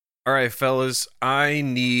All right, fellas, I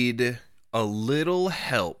need a little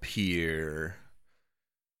help here.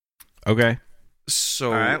 Okay.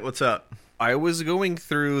 So, All right, what's up? I was going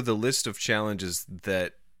through the list of challenges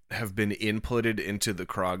that have been inputted into the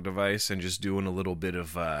Krog device and just doing a little bit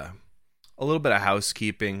of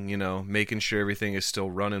housekeeping, making sure everything is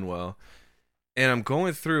still running well. And I'm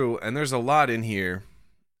going through, and there's a lot in here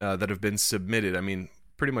that have been submitted. I mean,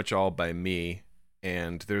 pretty much all by me.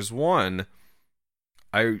 And there's one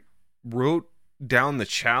I wrote down the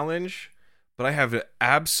challenge, but I have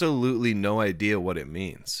absolutely no idea what it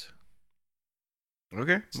means.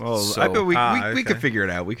 Okay. Well, So- I bet we okay. could figure it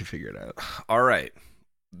out. We could figure it out. All right.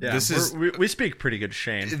 Yeah, we speak pretty good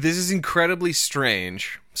Shane. This is incredibly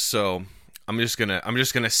strange. So I'm just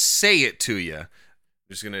gonna say it to you.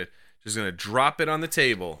 Just gonna drop it on the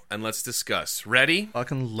table and let's discuss. Ready?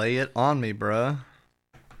 Fucking lay it on me, bruh.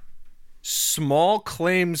 Small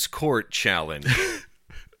claims court challenge.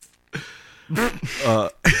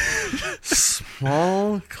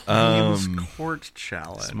 Small claims court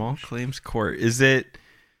challenge. Small claims court. Is it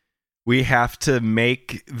we have to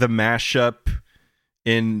make the mashup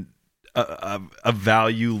in a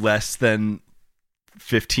value less than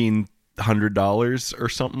 $1,500 or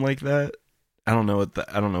something like that? I don't know what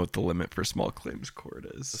the limit for small claims court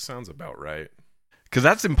That is. sounds about right. Because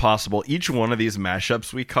that's impossible. Each one of these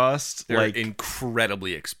mashups we cost They're like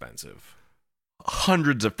incredibly expensive.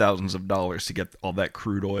 hundreds of thousands of dollars to get all that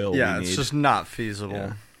crude oil. Yeah, we it's need. just not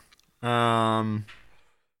feasible.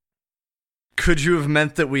 Could you have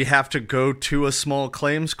meant that we have to go to a small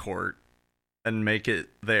claims court and make it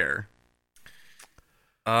there?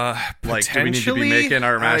 Like, do we need to be making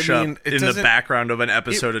our mashup in the background of an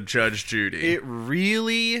episode of Judge Judy? It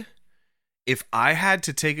really, if I had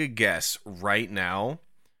to take a guess right now,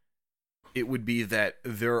 it would be that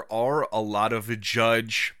there are a lot of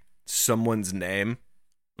Judge someone's name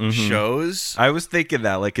shows, I was thinking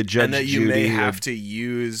that, like a Judge and that you Judy may have to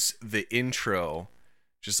use the intro.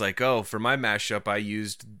 Just like, oh, for my mashup, I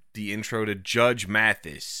used the intro to Judge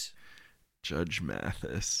Mathis. Judge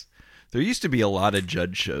Mathis. There used to be a lot of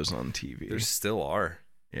judge shows on TV. There still are.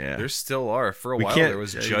 Yeah. There still are. For a We while, can't- there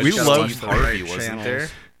was yeah, Judge we Steve love the Harvey, right wasn't channels. there?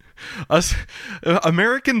 Us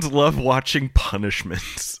Americans love watching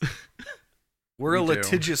punishments. We're a We do.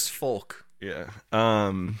 litigious folk. Yeah.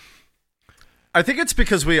 I think it's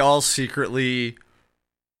because we all secretly,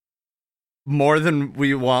 more than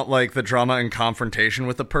we want like the drama and confrontation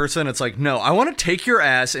with the person, it's like, no, I want to take your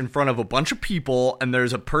ass in front of a bunch of people and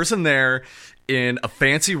there's a person there in a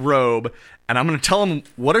fancy robe and I'm going to tell them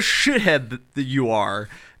what a shithead that you are,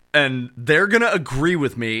 and they're going to agree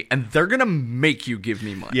with me and they're going to make you give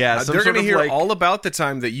me money. Yeah, some They're sort going to of hear like, all about the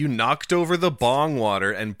time that you knocked over the bong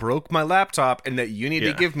water and broke my laptop and that you need to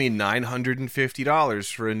Yeah. give me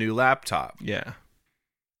 $950 for a new laptop. Yeah.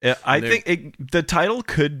 I And think the title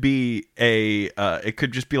could be it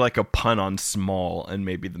could just be like a pun on small, and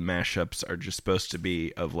maybe the mashups are just supposed to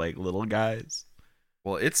be of like little guys.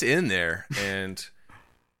 Well, it's in there, and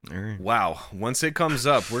All right. wow, once it comes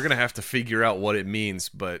up, we're going to have to figure out what it means,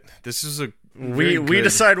 but this is a We very good-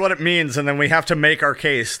 decide what it means and then we have to make our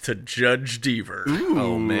case to Judge Deaver.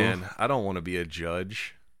 Oh, man, I don't want to be a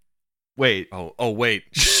judge. Wait. Oh, wait.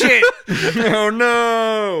 Shit! Oh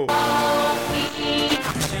no!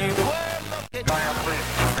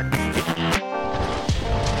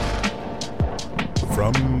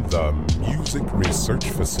 From the Music Research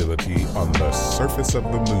Facility on the surface of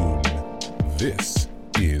the moon, this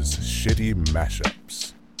is Shitty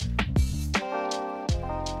Mashups.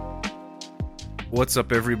 What's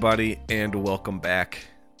up, everybody, and welcome back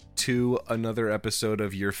to another episode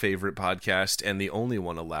of your favorite podcast and the only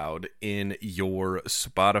one allowed in your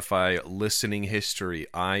Spotify listening history.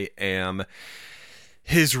 I am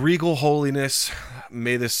His Regal Holiness.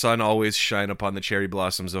 May the sun always shine upon the cherry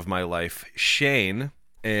blossoms of my life, Shane,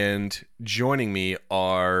 and joining me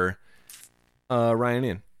are Ryan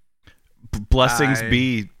Ian. Blessings I-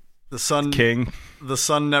 be The sun King. The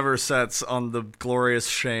sun never sets on the glorious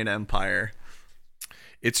Shane Empire.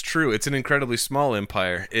 It's true. It's an incredibly small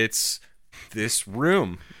empire. It's this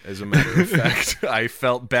room, as a matter of fact. I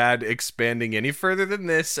felt bad expanding any further than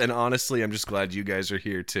this, and honestly, I'm just glad you guys are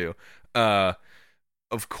here too.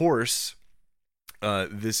 Of course,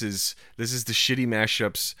 this is the Shitty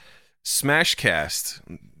Mashups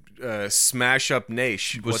Smashcast. Smash Up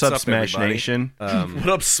Nation. What's up, Smash everybody? Nation? What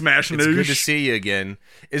up, Smash It's good to Noosh? see you again.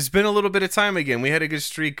 It's been a little bit of time again. We had a good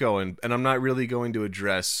streak going, and I'm not really going to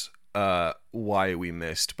address why we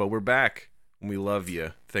missed, but we're back. We love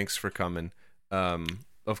you. Thanks for coming.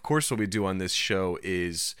 Of course, what we do on this show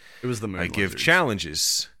is It was the Moon I give Lizards.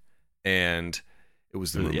 challenges, and it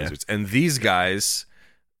was the Moon Yeah. Lizards. And these guys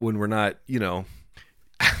when we're not,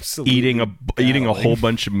 absolutely eating a whole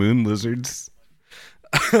bunch of moon lizards.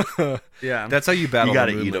 Yeah, That's how you battle You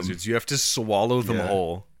gotta the moon eat 'em. lizards. You have to swallow them Yeah.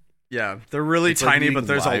 whole. yeah, they're really It's like tiny, eating but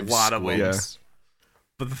there's a live lot of them. squids.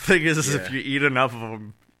 But the thing is Yeah. if you eat enough of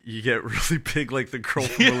them, you get really big, like the girl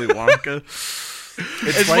from Willy Wonka.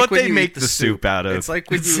 It's like what when they you make eat the the soup out of. It's like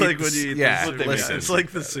when It's you like eat when you eat yeah, the soup. listen. It's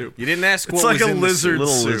like the soup. You didn't ask what It's like was a in the lizard soup.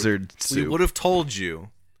 little soup. lizard We soup. would have told you.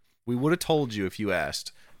 We would have told you if you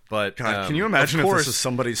asked. But God, can you imagine of if course, this is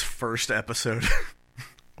somebody's first episode?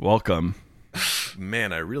 Welcome.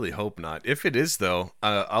 Man, I really hope not. If it is, though,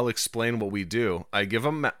 I'll explain what we do. I give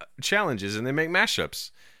them challenges, and they make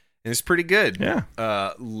mashups, and it's pretty good.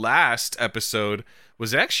 Yeah. Last episode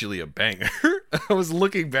was actually a banger. I was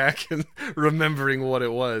looking back and remembering what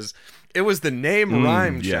it was. It was the name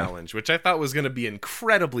rhyme yeah. challenge, which I thought was going to be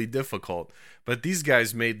incredibly difficult, but these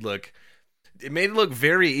guys made it look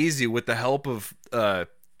very easy with the help of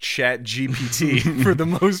Chat GPT for the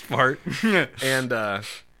most part, and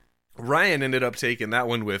Ryan ended up taking that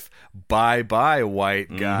one with Bye Bye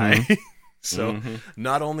White Guy. So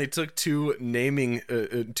not only took two named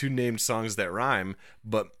songs that rhyme,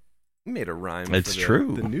 but made a rhyme It's for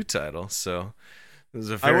true. the new title. So it was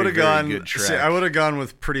a I very, would have very gone. good track. See, I would have gone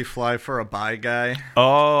with "Pretty Fly for a Bye Guy."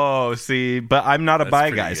 Oh, see, but I'm not a That's buy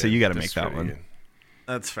pretty guy, so good. you got to That's make that pretty one. good.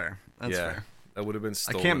 That's fair. That's Yeah, fair. that would have been I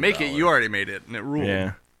stolen. can't make it. valor. You already made it, and it ruled.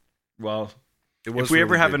 Yeah. Well, It was if we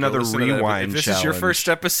ever really have good. Go another listen to that. rewind if this is your challenge- first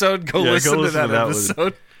episode, go Yeah, go listen to listen that to that one.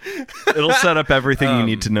 episode. it'll set up everything you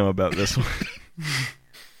need to know about this one.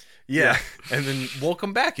 Yeah, and then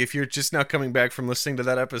welcome back if you're just now coming back from listening to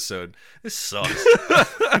that episode. This sucks.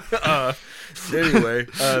 Anyway,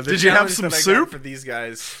 Did you have some soup for these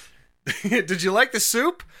guys? Did you like the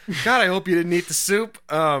soup? God, I hope you didn't eat the soup.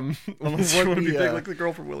 Unless you what want to be the, big like the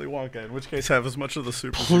girl from Willy Wonka, in which case have as much of the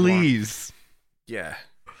soup as you want. Please. yeah.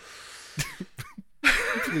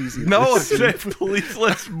 Please eat No, this soup. please,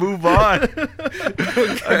 let's move on.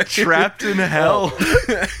 I'm trapped in hell.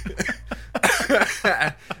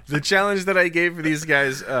 The challenge that I gave for these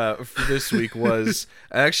guys for this week was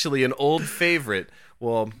actually an old favorite.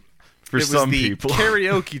 Well, For it was some the people.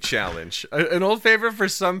 karaoke challenge, an old favorite for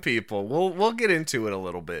some people. We'll get into it a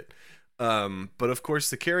little bit, but of course,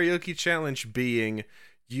 the karaoke challenge being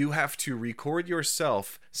you have to record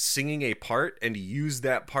yourself singing a part and use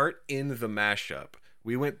that part in the mashup.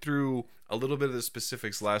 We went through a little bit of the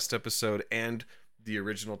specifics last episode and the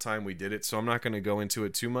original time we did it, so I'm not going to go into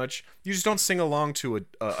it too much. You just don't sing along to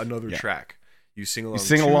another track. You sing along. You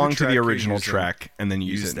sing along to track the you're original using. track and then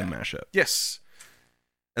use it in that. the mashup. Yes.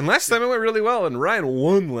 And last time it went really well, and Ryan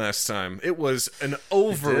won last time. It was an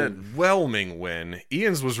overwhelming win.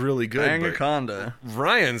 Ian's was really good, but Anaconda.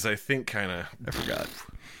 Ryan's, I think, kind of... I forgot.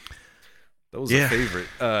 That was a favorite.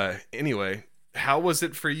 Anyway, how was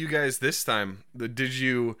it for you guys this time? Did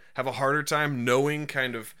you have a harder time knowing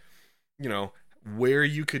kind of, where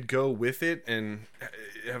you could go with it and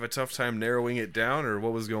have a tough time narrowing it down, or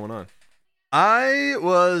what was going on? I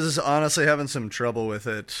was honestly having some trouble with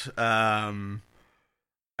it. I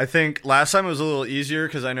think last time it was a little easier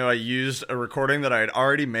because I know I used a recording that I had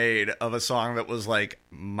already made of a song that was like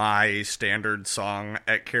my standard song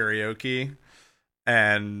at karaoke.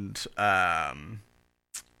 And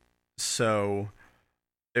so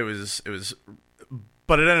it was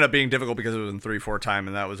but it ended up being difficult because it was in 3/4 time,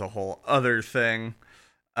 and that was a whole other thing.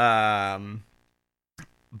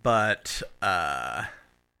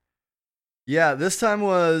 Yeah, this time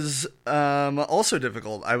was also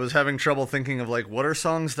difficult. I was having trouble thinking of like what are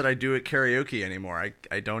songs that I do at karaoke anymore.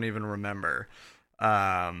 I don't even remember.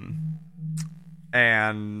 And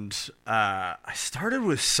I started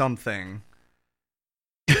with something.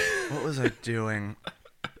 What was I doing?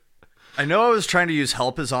 I know I was trying to use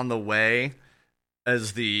 "Help Is on the Way"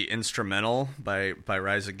 as the instrumental by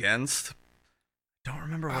Rise Against. Don't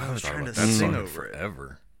remember what I was trying to sing over it.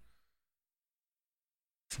 Forever.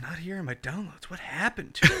 It's not here in my downloads. What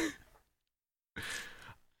happened to it?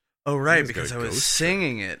 Oh, right, because I was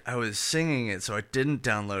singing it. So I didn't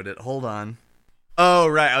download it. Hold on. Oh,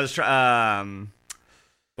 right, I was trying.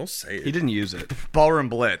 Don't say it. He didn't use it. Ballroom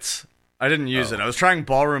Blitz. I didn't use it. I was trying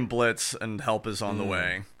Ballroom Blitz and "Help Is on the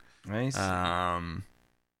Way." Nice.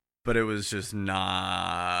 But it was just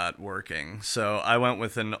not working. So I went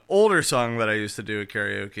with an older song that I used to do at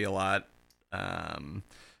karaoke a lot, and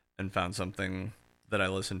found something that I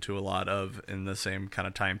listened to a lot of in the same kind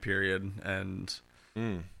of time period, and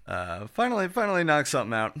finally knocked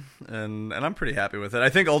something out, and I'm pretty happy with it. I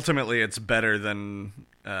think ultimately it's better than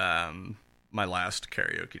my last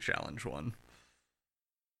karaoke challenge one.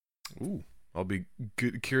 Ooh, I'll be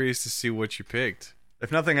curious to see what you picked.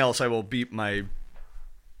 If nothing else, I will beat my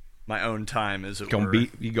my own time, as it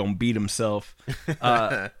He gonna beat himself.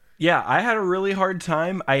 Yeah, I had a really hard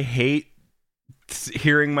time. I hate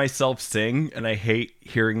hearing myself sing, and I hate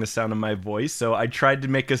hearing the sound of my voice. So I tried to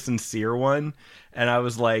make a sincere one, and I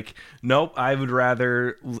was like, nope, I would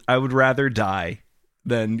rather die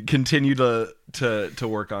than continue to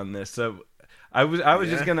work on this. So I was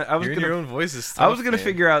your own voice is tough, I was gonna man.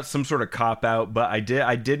 figure out some sort of cop out, but I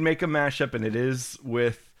did make a mashup, and it is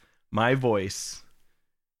with my voice,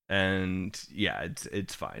 and yeah,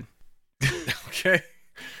 it's fine. Okay.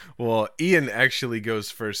 Well, Ian actually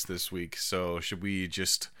goes first this week, so should we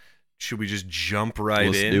just jump right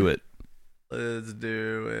in? Let's do it. Let's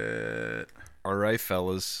do it. All right,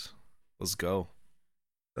 fellas, let's go.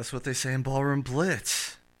 That's what they say in Ballroom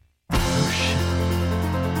Blitz.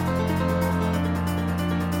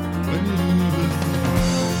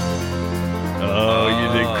 Oh, you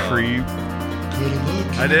did Creep.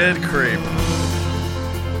 I did Creep.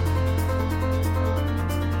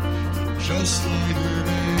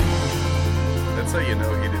 That's how you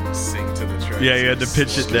know he didn't sing to the track. Yeah, you had to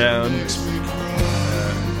pitch it down.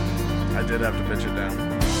 I did have to pitch it down.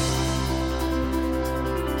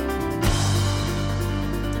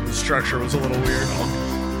 The structure was a little weird.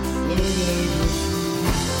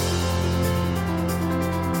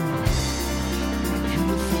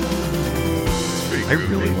 I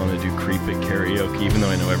really want to do Creep at karaoke, even though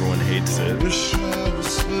I know everyone hates it.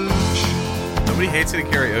 Nobody hates it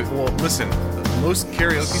at karaoke. Well, listen, most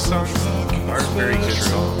karaoke songs are very good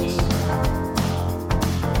songs.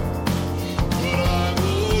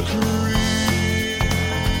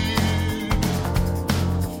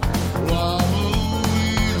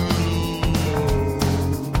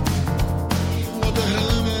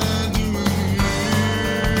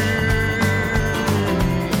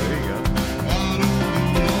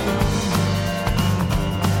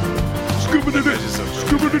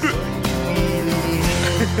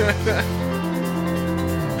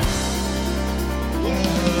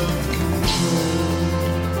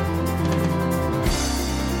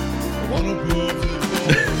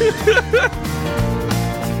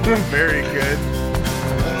 Very good.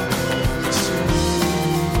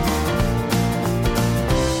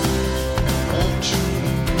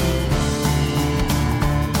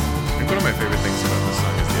 I think one of my favorite things about this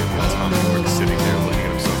song is the idea of Tom York sitting there looking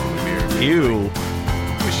at himself in the mirror. Ew.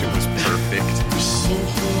 Wish it was perfect.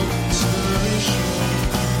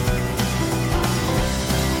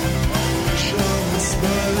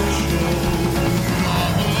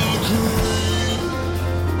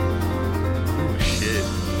 Oh shit.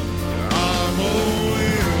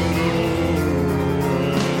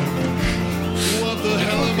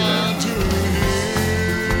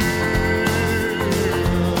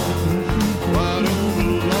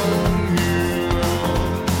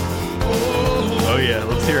 Oh yeah,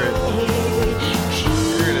 let's hear it.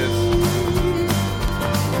 Here it is.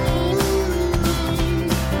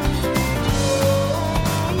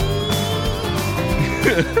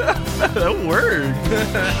 That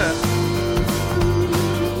worked.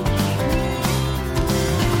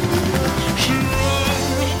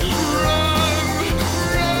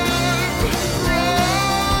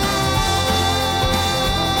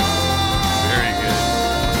 Very good.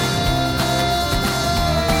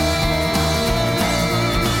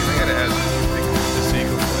 I gotta add the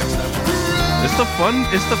sequel flex stuff. It's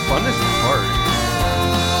the funnest part.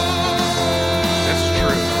 That's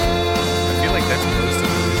true. I feel like that's close to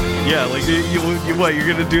the Yeah, like you what, you're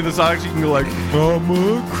gonna do the songs, you can go like, I'm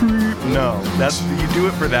a creep. No, that's, you do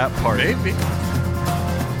it for that part. Maybe.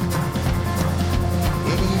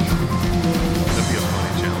 That'd be a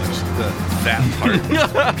funny challenge. That part.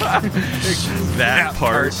 That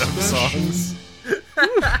part of songs.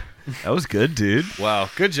 That was good, dude. Wow,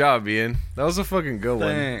 good job, Ian. That was a fucking good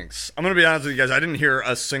one. Thanks. I'm gonna be honest with you guys. I didn't hear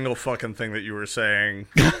a single fucking thing that you were saying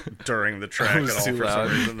during the track It was at all. too For loud.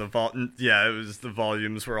 some reason, it was the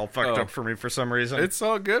volumes were all fucked Oh. up for me for some reason. It's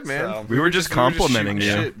all good, man. So- We were just complimenting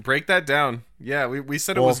shooting you. shit. Break that down. Yeah, we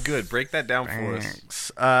said it Well, was good. Break that down for us.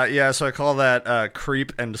 Thanks. Yeah, so I call that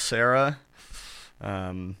Creep and Sarah.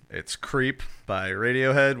 It's Creep by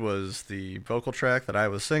Radiohead was the vocal track that I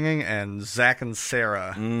was singing, and Zack and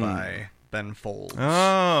Sarah by Ben Folds.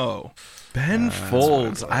 Oh, Ben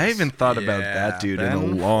Folds. I haven't thought about Yeah, that dude in a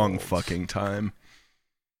Ben long Folds. fucking time.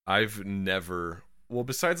 I've never, well,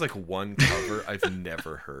 besides like one cover, I've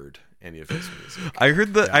never heard any of his music. I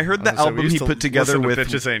heard the Honestly, we album used he to put together listen to with.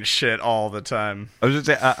 Bitches Ain't Shit all the time. I was just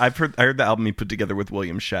say I heard the album he put together with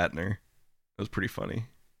William Shatner. It was pretty funny.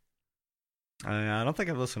 I don't think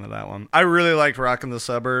I've listened to that one. I really liked Rockin' the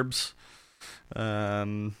Suburbs.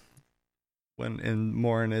 When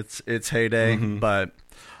in its heyday, Mhm. but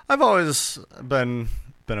I've always been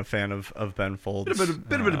a fan of Ben Folds. Bit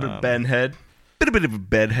of a Ben head. Bit of a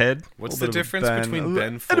bedhead. What's the difference between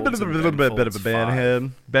Ben Folds a bit of a Ben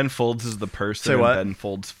head. Ben Folds is the person. Say what? And Ben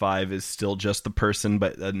Folds 5 is still just the person,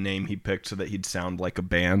 but a name he picked so that he'd sound like a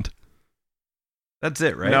band. That's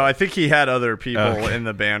it, right? No, I think he had other people in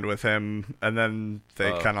the band with him, and then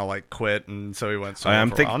they kind of like quit, and so he went solo I'm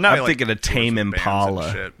for a while. Now I'm thinking of Tame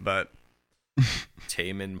Impala. Shit, but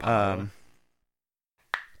Tame Impala.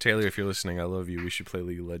 Taylor, if you're listening, I love you. We should play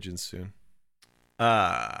League of Legends soon.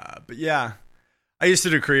 But yeah, I used to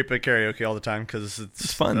do Creep at karaoke all the time because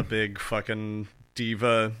it's fun. A big fucking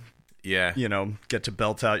diva. Yeah, get to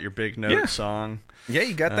belt out your big note song. Yeah,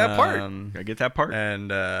 you got that part. I get that part. And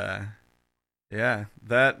yeah,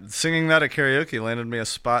 singing that at karaoke landed me a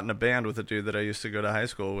spot in a band with a dude that I used to go to high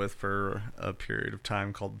school with for a period of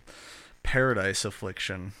time called Paradise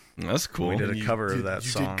Affliction. That's cool. We did a cover of that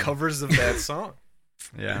song. You did covers of that song.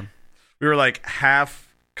 Yeah, we were like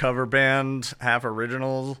half cover band, half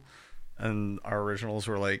originals, and our originals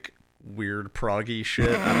were like weird proggy shit.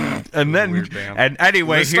 And then, weird band. and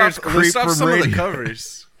anyway, here's Creep from some Radio. of the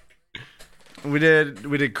covers. We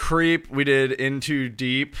did Creep. We did Into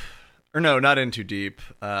Deep, or no, not Into Deep.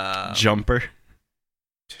 Jumper.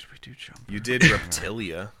 Did we do Jumper? You did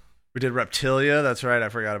Reptilia. We did Reptilia. That's right. I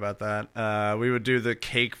forgot about that. We would do the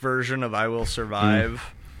Cake version of I Will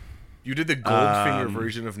Survive. You did the Goldfinger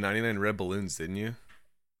version of 99 Red Balloons, didn't you?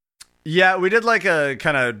 Yeah, we did like a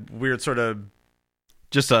kind of weird sort of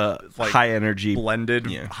Just a like high energy blended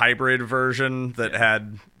hybrid version that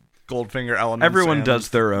had Goldfinger elements. Everyone and does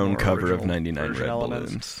their own more cover of original 99 version Red elements.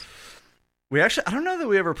 Balloons. We actually, I don't know that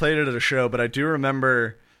we ever played it at a show, but I do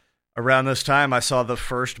remember around this time I saw the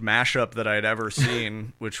first mashup that I'd ever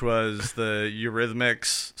seen, which was the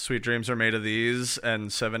Eurythmics' Sweet Dreams Are Made of These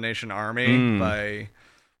and Seven Nation Army by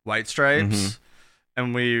White Stripes.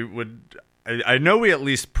 And we would, I know we at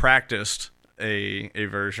least practiced a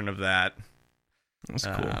version of that. That's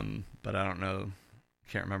cool. But I don't know,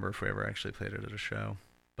 can't remember if we ever actually played it at a show.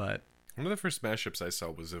 But one of the first mashups I saw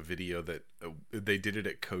was a video that they did it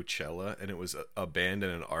at Coachella, and it was a band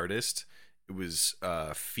and an artist. It was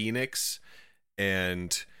Phoenix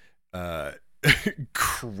and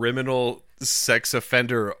criminal sex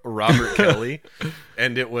offender Robert Kelly,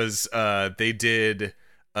 and it was they did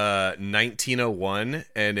 1901,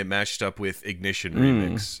 and it matched up with Ignition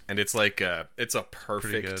Remix, and it's like it's a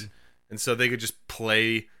perfect. And so they could just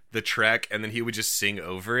play the track, and then he would just sing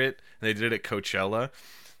over it. And they did it at Coachella.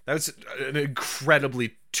 That was an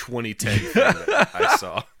incredibly 2010 thing that I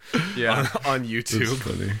saw on YouTube. That's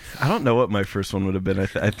funny. I don't know what my first one would have been.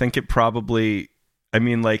 I think it probably, I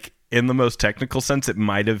mean, like, in the most technical sense, it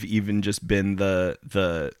might have even just been the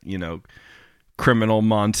Criminal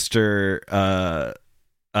Monster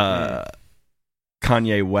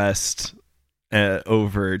Kanye West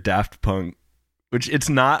over Daft Punk, which it's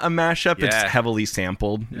not a mashup. Yeah. It's heavily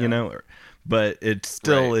sampled, but it's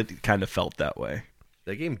still, it kind of felt that way.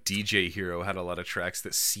 That game DJ Hero had a lot of tracks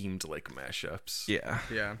that seemed like mashups. Yeah.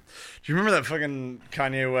 yeah, do you remember that fucking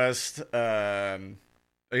Kanye West? I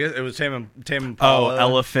guess it was Tame Impala. Oh,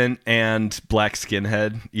 Elephant and Black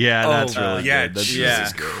Skinhead. Yeah, that's really good. That's Jesus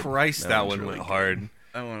really good. Christ, that one went hard.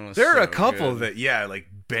 That one was There are so a couple good. that, like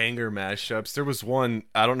banger mashups. There was one,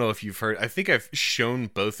 I don't know if you've heard, I think I've shown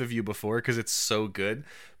both of you before because it's so good,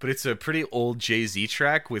 but it's a pretty old Jay-Z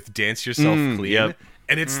track with Dance Yourself Clean. Yep.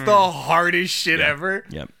 And it's the hardest shit ever.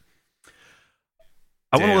 Yep.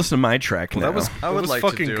 I want to listen to my track now. That was, I would was like to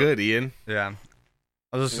fucking do good, Ian. Yeah,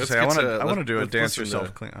 I was just Let's gonna say get I want to do a let's Dance listen Yourself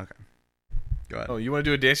to- Clean. Okay, go ahead. Oh, you want to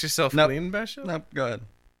do a Dance Yourself Nope. Clean mashup? No, go ahead.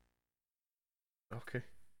 Okay.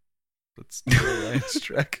 Let's do a Lions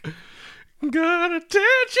track. Gotta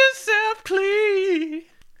dance yourself clean.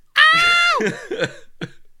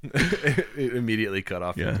 It immediately cut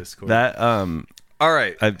off Yeah. the Discord. That All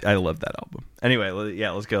right. I love that album. Anyway,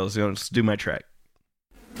 let's go. Let's do my track.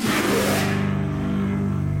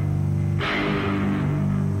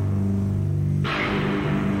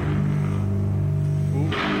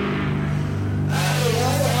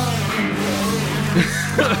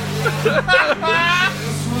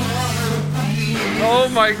 Oh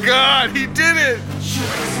my god, he did it!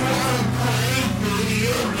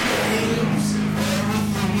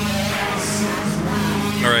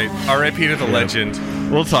 All right, R.I.P. to the legend.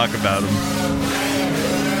 We'll talk about him.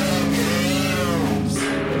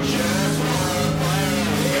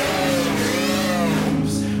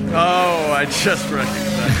 Oh, I just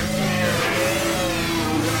recognized that.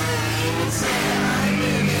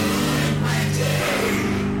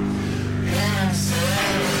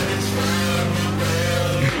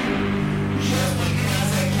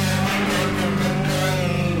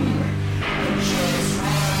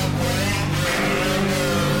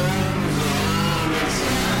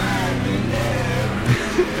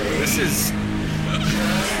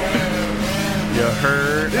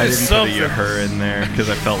 didn't put a her in there because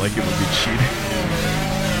I felt like it would be cheating.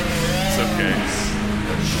 It's okay.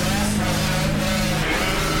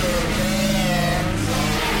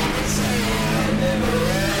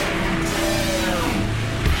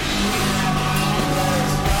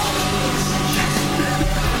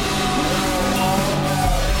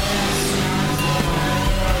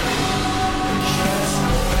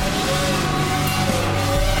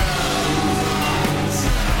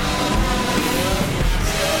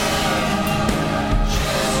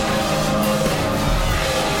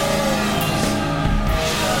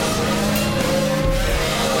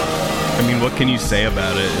 What can you say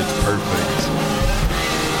about it? It's perfect.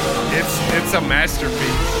 It's a masterpiece.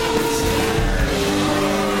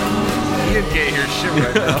 Ian can't hear shit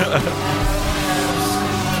right now.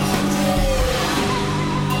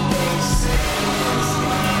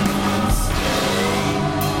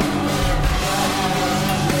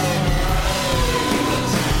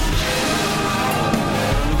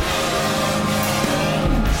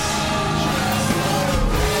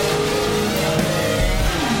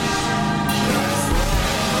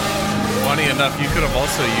 Enough, you could have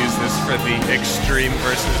also used this for the extreme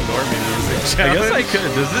versus normie music challenge. I guess I could.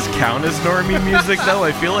 Does this count as normie music though?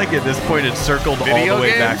 I feel like at this point it's circled Video all the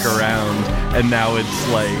way games? back around, and now it's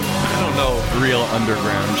like, I don't know, real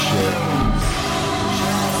underground shit.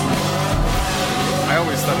 I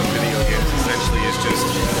always thought of video games essentially as just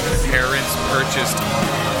parents purchased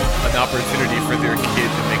an opportunity for their kid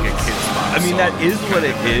to make a kid's song. I mean, that is what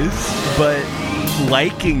it is, but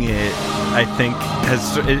liking it, I think,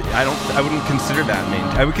 I wouldn't consider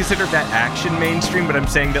that I would consider that action mainstream, but I'm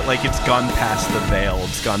saying that like it's gone past the veil,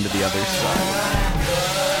 it's gone to the other side.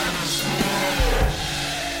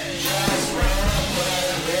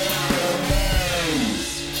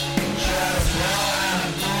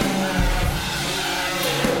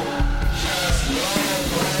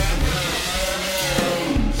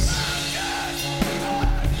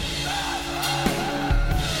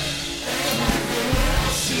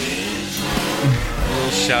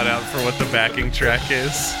 Shout out for what the backing track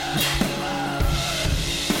is.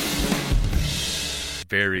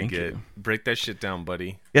 Very Thank good. you. Break that shit down,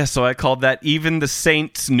 buddy. Yeah, so I called that "Even the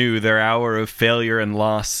Saints Knew Their Hour of Failure and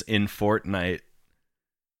Loss in Fortnite,"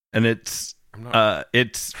 and it's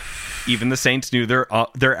even the Saints knew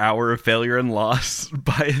their hour of failure and loss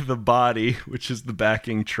by The Body, which is the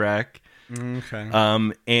backing track. Okay.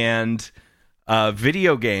 And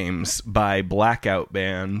Video Games by Blackout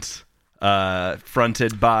Band.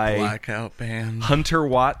 Fronted by Blackout Band Hunter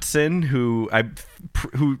Watson, who RIP.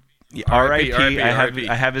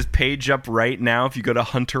 I have his page up right now. If you go to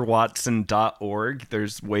hunterwatson.org,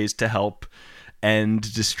 there's ways to help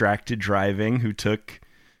end distracted driving. Who took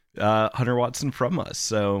Hunter Watson from us?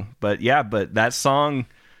 So, but that song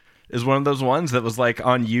is one of those ones that was like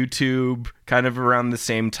on YouTube, kind of around the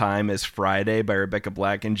same time as Friday by Rebecca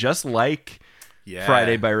Black, and just like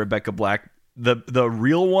Friday by Rebecca Black. The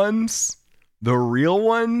real ones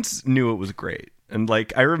knew it was great. And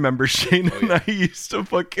like I remember Shane and I used to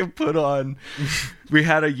fucking put on, we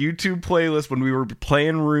had a YouTube playlist when we were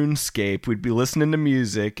playing RuneScape. We'd be listening to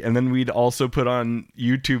music, and then we'd also put on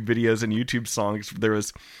YouTube videos and YouTube songs. There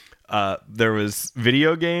was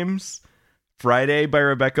Video Games, Friday by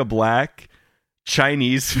Rebecca Black,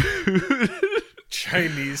 Chinese food.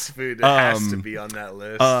 Chinese food, it has to be on that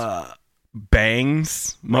list.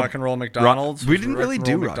 Bangs, Rock and Roll McDonald's. We didn't really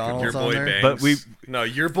do Rock and Roll Your boy Bangs.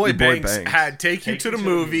 But your boy Bangs had Take You to the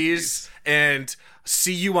Movies and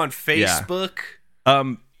See You on Facebook.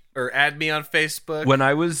 Or add me on Facebook. When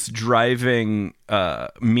I was driving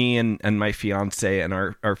me and my fiance and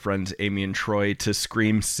our friends Amy and Troy to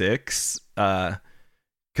Scream 6, because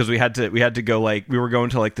we had to go, like, we were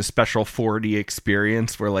going to like the special 4D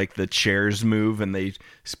experience where like the chairs move and they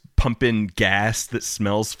pump in gas that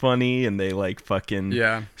smells funny and they like fucking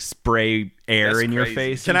spray air in your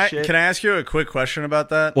face. Can I ask you a quick question about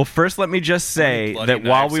that? Well, first let me just say that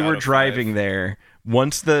while we were driving there,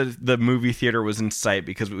 once the movie theater was in sight,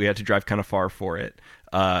 because we had to drive kind of far for it,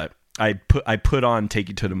 I put on Take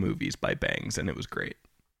You to the Movies by Bangs, and it was great.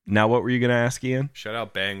 Now what were you gonna ask, Ian? Shout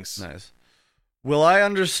out Bangs. Nice. Will I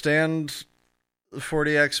understand the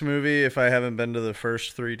 4DX movie if I haven't been to the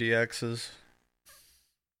first 3DXs?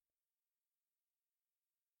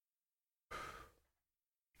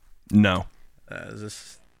 No.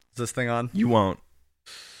 Is this thing on? You won't.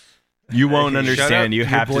 You won't understand. You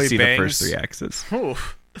have to see Bangs. the first 3 axes.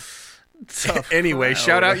 Anyway,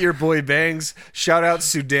 shout out your boy Bangs. Shout out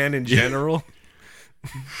Sudan in general.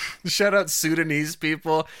 Shout out Sudanese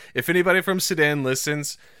people. If anybody from Sudan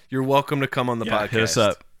listens, you're welcome to come on the podcast. Hit us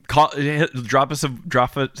up. Drop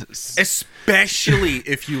a especially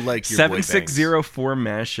if you like your 7604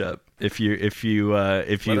 mashup if you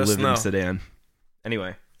live in Sedan.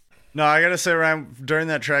 Anyway, no, I gotta say, Ryan, during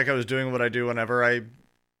that track, I was doing what I do whenever I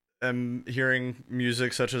am hearing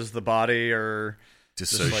music such as The Body or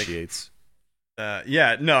dissociates.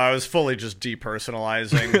 I was fully just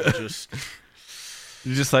depersonalizing.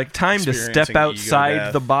 just like time to step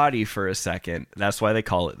outside the body for a second. That's why they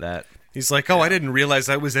call it that. He's like, I didn't realize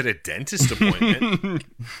I was at a dentist appointment.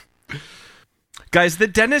 Guys, the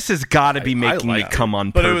dentist has got to be making me come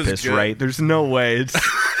on purpose, right? There's no way.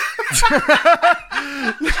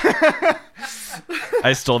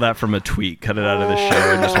 I stole that from a tweet. Cut it out of the show.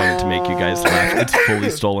 I just wanted to make you guys laugh. It's fully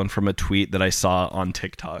stolen from a tweet that I saw on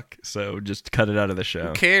TikTok. So just cut it out of the show.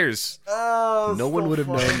 Who cares? No one would have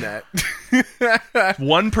known that.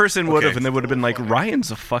 One person would have, and they would have been like,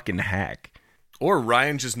 Ryan's a fucking hack. Or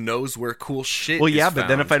Ryan just knows where cool shit is Well, yeah, found. but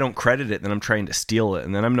then if I don't credit it, then I'm trying to steal it.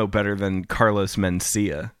 And then I'm no better than Carlos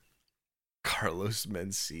Mencia. Carlos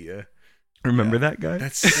Mencia. Remember that guy?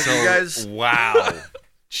 That's so... You guys... Wow.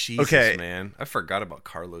 Jesus, Okay. man. I forgot about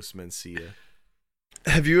Carlos Mencia.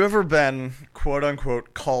 Have you ever been,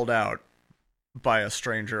 quote-unquote, called out by a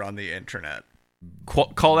stranger on the internet?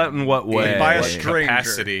 Called out in what way? By a What stranger.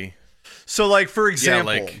 capacity? So, like, for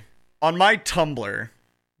example, like- on my Tumblr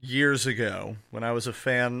years ago, when I was a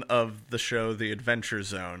fan of the show The Adventure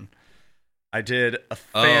Zone, I did a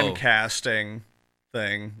fan casting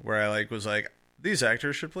thing where I was like, these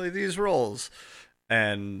actors should play these roles.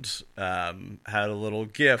 And had a little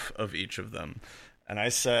GIF of each of them. And I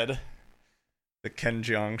said that Ken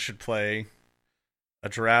Jeong should play a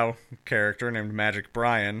drow character named Magic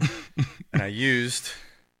Brian. And I used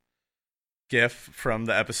GIF from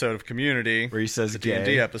the episode of Community. Where he says the gay.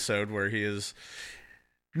 D&D episode where he is...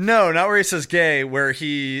 No, not where he says gay, where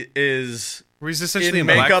he is... Where he's essentially in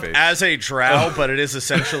in makeup blackface. as a drow, but it is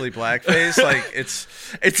essentially blackface. Like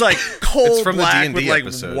it's like coal It's from the black D&D with like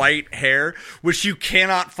episode. white hair, which you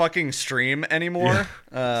cannot fucking stream anymore.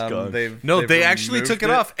 gone. They've They actually removed took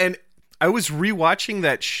it off. And I was rewatching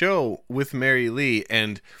that show with Mary Lee,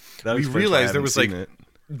 and That was we the first time I realized there haven't was seen like it.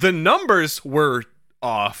 the numbers were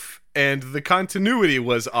off and the continuity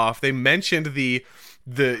was off. They mentioned the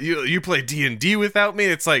you play D&D without me.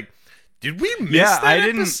 It's like, did we miss that I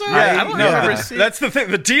didn't- episode? I- I don't no, remember But seeing. that's the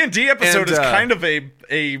thing. The D&D episode And, is kind of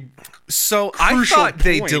a So I crucial thought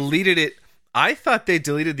they point. deleted it. I thought they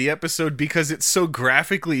deleted the episode because it so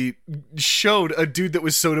graphically showed a dude that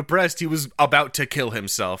was so depressed he was about to kill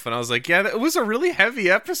himself, and I was like, yeah, that was a really heavy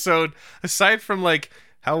episode. Aside from like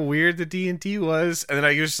how weird the D&D was, and then I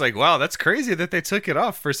was just like, wow, that's crazy that they took it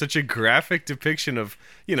off for such a graphic depiction of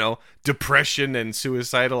depression and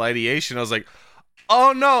suicidal ideation. I was like,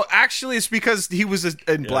 oh no, actually, it's because he was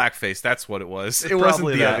in blackface. That's what it was. It wasn't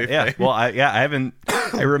Probably the that. other Yeah. thing. Well, I haven't.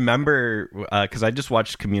 I remember because I just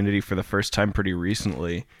watched Community for the first time pretty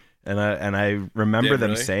recently, and I remember Yeah,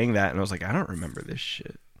 them really? saying that, and I was like, I don't remember this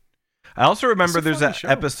shit. I also remember It's a there's funny that show.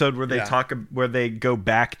 episode where they Yeah. where they go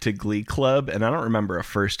back to Glee Club, and I don't remember a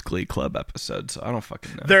first Glee Club episode, so I don't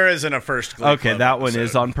fucking know. There isn't a first Glee Okay, Club that one episode.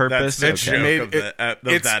 is on purpose? That's the Okay. joke of,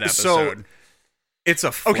 It's- that so- episode. It's a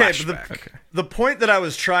Okay, flashback. but the point that I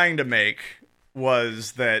was trying to make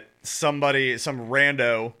was that some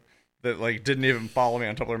rando that like didn't even follow me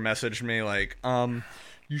on Tumblr messaged me like,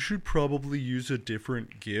 you should probably use a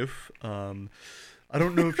different GIF. I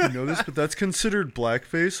don't know if you know this, but that's considered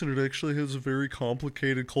blackface, and it actually has a very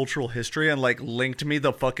complicated cultural history, and like linked me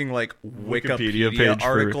the fucking like Wikipedia page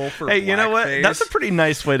article for Hey, you know what? blackface. That's a pretty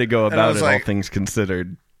nice way to go I about was it, all like- things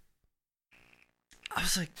considered. I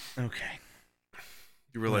was like, okay.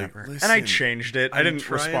 You were like, Whatever. listen, And I changed it. I I'm didn't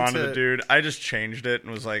trying respond to to- the dude. I just changed it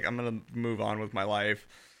and was like, I'm gonna move on with my life.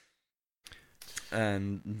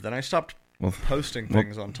 And then I stopped Well, posting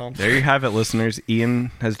things on Tumblr. there you have it, listeners.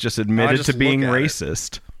 Ian has just admitted just to being look at it.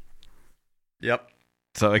 racist. Yep.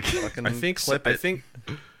 So like, Fucking I think clip it.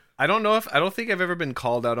 I don't think I've ever been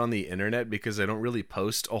called out on the internet because I don't really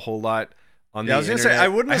post a whole lot on Yeah, the I was gonna internet. say I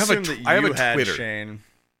wouldn't have assume a, that I have you a had Twitter. Shane.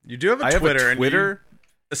 You do have a I have Twitter, a Twitter, and you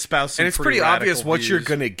espouse some and it's pretty radical obvious what you're views.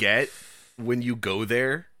 gonna get when you go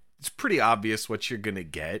there. It's pretty obvious what you're gonna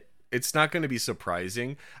get. It's not gonna be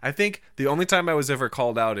surprising. I think the only time I was ever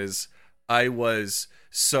called out is I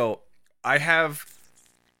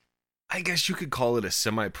guess you could call it a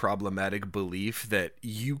semi-problematic belief that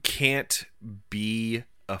you can't be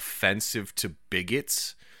offensive to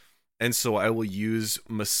bigots, and so I will use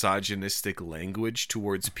misogynistic language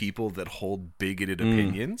towards people that hold bigoted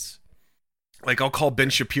opinions. Like, I'll call Ben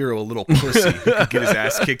Shapiro a little pussy who could get his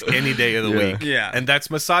ass kicked any day of the week. Yeah. And that's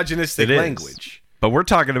misogynistic It is. language. but we're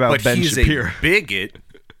talking about But Ben he's Shapiro. a bigot.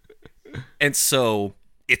 And so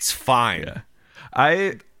it's fine.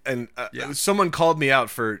 Yeah. Someone called me out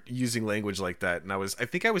for using language like that, and I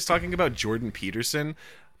think I was talking about Jordan Peterson,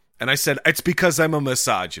 and I said it's because I'm a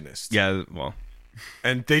misogynist. Yeah, well,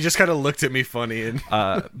 and they just kind of looked at me funny, and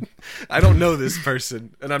I don't know this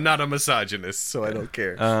person, and I'm not a misogynist, so I don't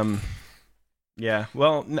care. Yeah,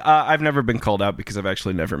 well, I've never been called out because I've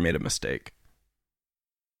actually never made a mistake.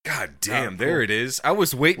 God damn, there it is. I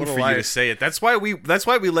was waiting for you to say it. That's why we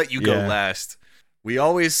let you go last. We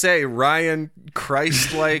always say Ryan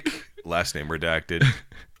Christ-like, last name redacted.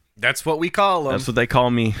 That's what we call him. That's what they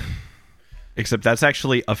call me. Except that's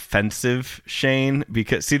actually offensive, Shane,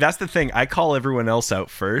 because see, that's the thing. I call everyone else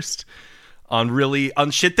out first on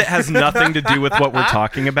shit that has nothing to do with what we're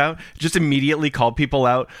talking about. Just immediately call people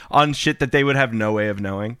out on shit that they would have no way of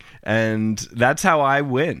knowing. And that's how I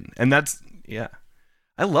win. And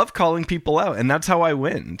I love calling people out, and that's how I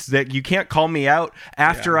win. It's that you can't call me out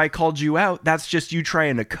after I called you out. That's just you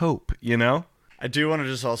trying to cope, you know? I do want to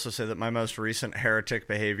just also say that my most recent heretic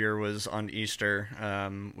behavior was on Easter,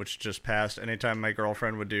 which just passed. Anytime my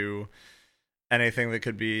girlfriend would do anything that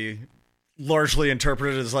could be largely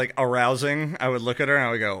interpreted as like arousing, I would look at her and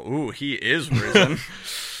I would go, "Ooh, he is risen."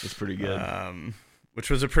 That's pretty good.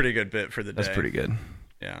 Which was a pretty good bit for the day. That's pretty good.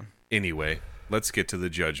 Yeah. Anyway, let's get to the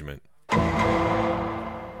judgment.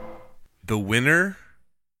 The winner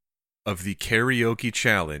of the karaoke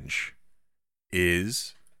challenge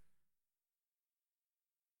is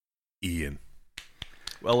Ian.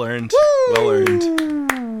 Well earned. Woo! Well earned.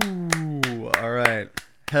 Ooh, all right.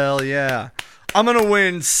 Hell yeah. I'm going to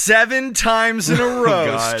win 7 times in a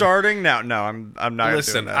row starting now. No, I'm not.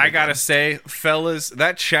 Listen, doing that I got to say, fellas,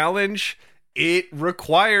 that challenge, it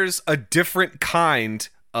requires a different kind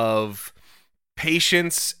of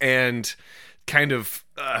patience and kind of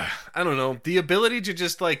I don't know, the ability to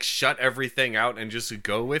just like shut everything out and just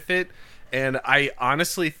go with it. And I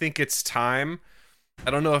honestly think it's time.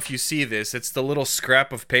 I don't know if you see this. It's the little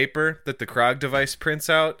scrap of paper that the Krog device prints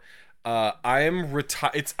out. I'm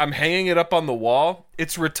hanging it up on the wall.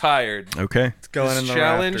 It's retired. Okay. It's going this in the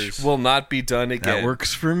challenge rafters. will not be done again. That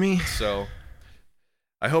works for me. So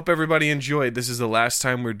I hope everybody enjoyed. This is the last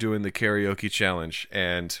time we're doing the karaoke challenge,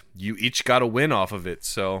 and you each got a win off of it.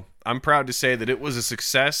 So I'm proud to say that it was a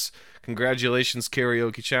success. Congratulations,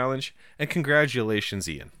 karaoke challenge, and congratulations,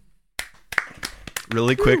 Ian.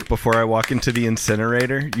 Really quick before I walk into the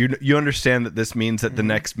incinerator, you understand that this means that the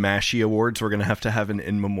next Mashie Awards we're going to have an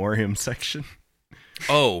in memoriam section.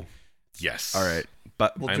 Oh, yes. All right,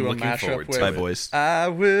 but We'll I'm do a looking mashup forward with to bye, it. boys. I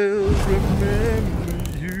will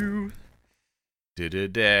remember you.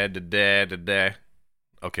 Da-da-da-da-da-da.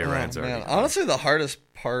 Okay, Ryan's already. Man. Honestly, the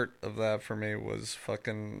hardest part of that for me was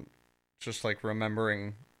fucking just like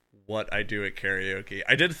remembering what I do at karaoke.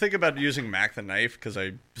 I did think about using Mac the Knife because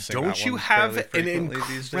I sing Don't that you one have fairly an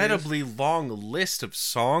frequently these days. incredibly long list of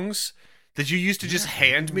songs that you used to just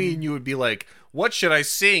hand me, and you would be like, what should I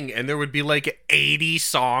sing? And there would be like 80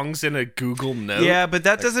 songs in a Google Note. Yeah, but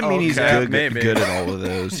that doesn't mean he's okay, good, maybe. good at all of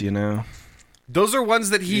those, you know? Those are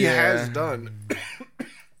ones that he Yeah. has done.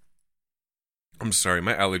 I'm sorry,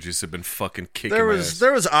 my allergies have been fucking kicking There my was ass.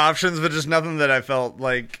 there was options, but just nothing that I felt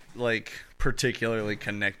like particularly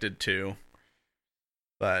connected to.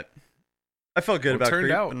 But I felt good Well, it about turned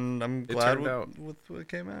Creep, out. and I'm It glad turned out. with what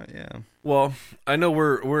came out. Yeah. Well, I know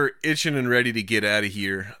we're itching and ready to get out of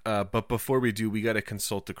here, but before we do, we got to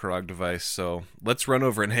consult the Krog device. So let's run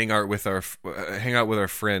over and hang out with our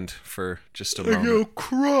friend for just a moment. Yo,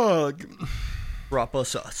 Krog. Drop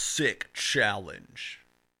us a sick challenge.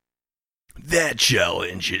 That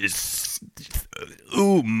challenge is...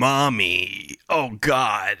 Ooh, mommy. Oh,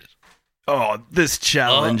 God. Oh, this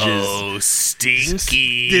challenge is...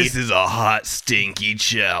 stinky. This is a hot, stinky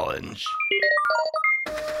challenge.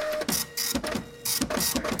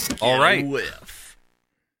 All right, Whiff.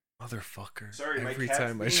 motherfucker. Sorry, every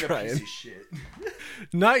time I try try and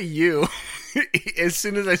not you. As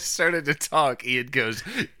soon as I started to talk, Ian goes,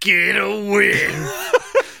 "Get a win."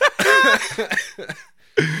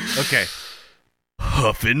 Okay.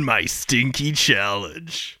 Huffing my stinky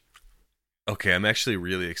challenge. Okay, I'm actually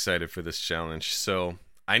really excited for this challenge. So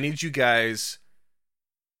I need you guys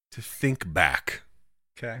to think back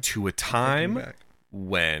Okay. to a time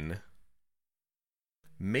when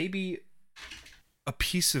maybe a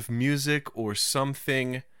piece of music or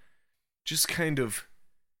something just kind of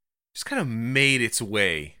made its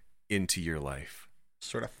way into your life.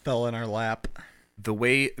 Sort of fell in our lap. The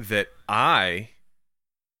way that I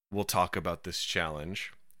will talk about this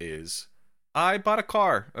challenge is I bought a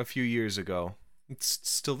car a few years ago. It's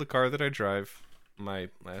still the car that I drive. My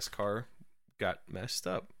last car got messed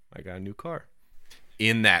up. I got a new car.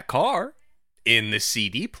 in that car, in the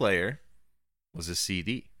CD player, was a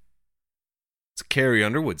CD. It's a Carrie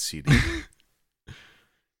Underwood CD.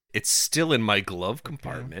 It's still in my glove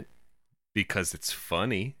compartment because it's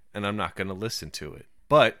funny and I'm not going to listen to it.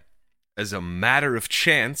 But as a matter of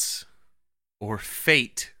chance or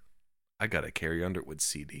fate, I got a Carrie Underwood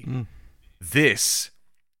CD. This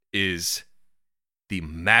is the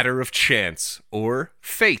matter of chance or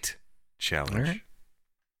fate challenge.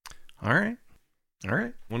 All right.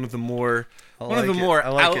 One of the more like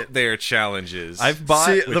out it. there challenges. I've bought.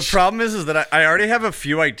 See, the problem is that I already have a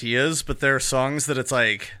few ideas, but there are songs that it's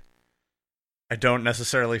like I don't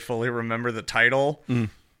necessarily fully remember the title.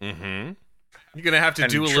 Mm-hmm. You're gonna have to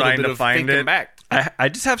And do a little trying bit to of find thinking it. back. I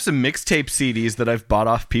just have some mixtape CDs that I've bought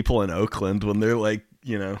off people in Oakland when they're like,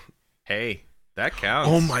 Hey, that counts.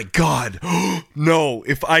 Oh my god. No,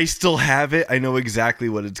 if I still have it, I know exactly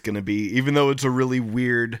what it's going to be, even though it's a really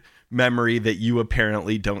weird memory that you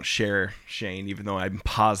apparently don't share, Shane, even though I'm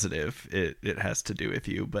positive it has to do with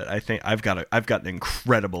you, but I think I've got an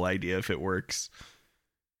incredible idea if it works.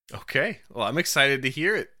 Okay. Well, I'm excited to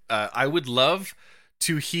hear it. I would love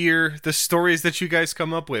to hear the stories that you guys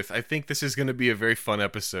come up with. I think this is going to be a very fun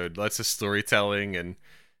episode. Lots of storytelling, and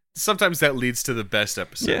sometimes that leads to the best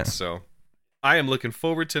episodes. Yeah. So I am looking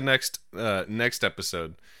forward to next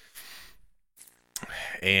episode.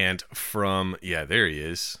 And there he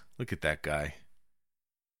is. Look at that guy.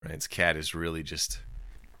 Ryan's cat is really just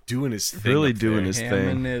doing his thing. Really up doing there. his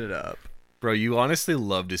Hamming thing. it up. Bro, you honestly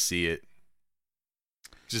love to see it.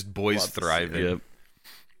 Just boys Love to see thriving. Yep.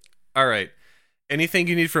 All right. Anything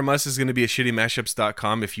you need from us is going to be at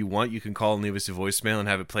shittymashups.com. If you want, you can call and leave us a voicemail and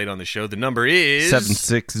have it played on the show. The number is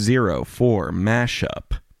 7604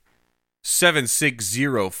 mashup.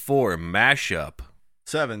 7604 mashup.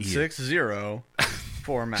 760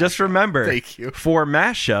 match. Just remember, Thank you. for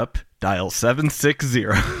mashup, dial 760.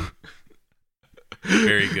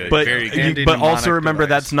 Very good. But Very good. Handy but also mnemonic remember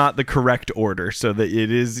device. that's not the correct order, so that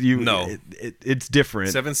it is you. No. It's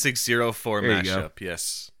different. 7604 There you go. mashup.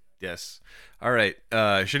 Yes. All right.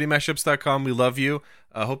 Shittymashups.com. We love you.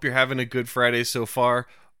 Hope you're having a good Friday so far.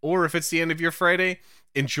 Or if it's the end of your Friday,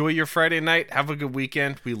 enjoy your Friday night. Have a good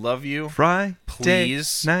weekend. We love you. Friday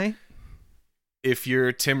Please. night. If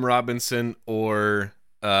you're Tim Robinson or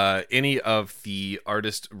any of the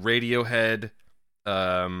artist Radiohead,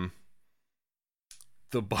 The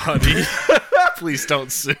Body, please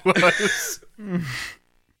don't sue us.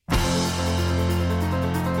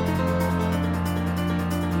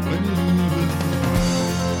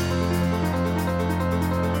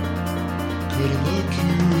 Could I look you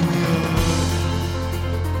in the eye?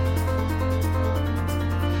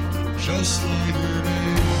 Just like an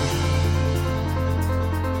angel.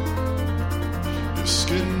 Your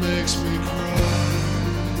skin makes me cry.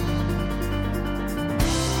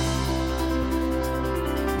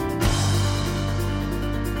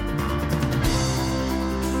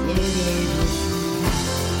 Flow like a fruit.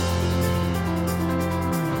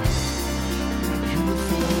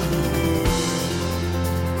 Beautiful world.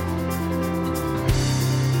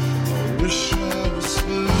 I wish I was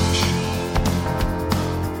special,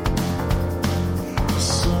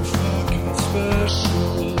 so fucking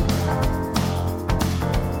special.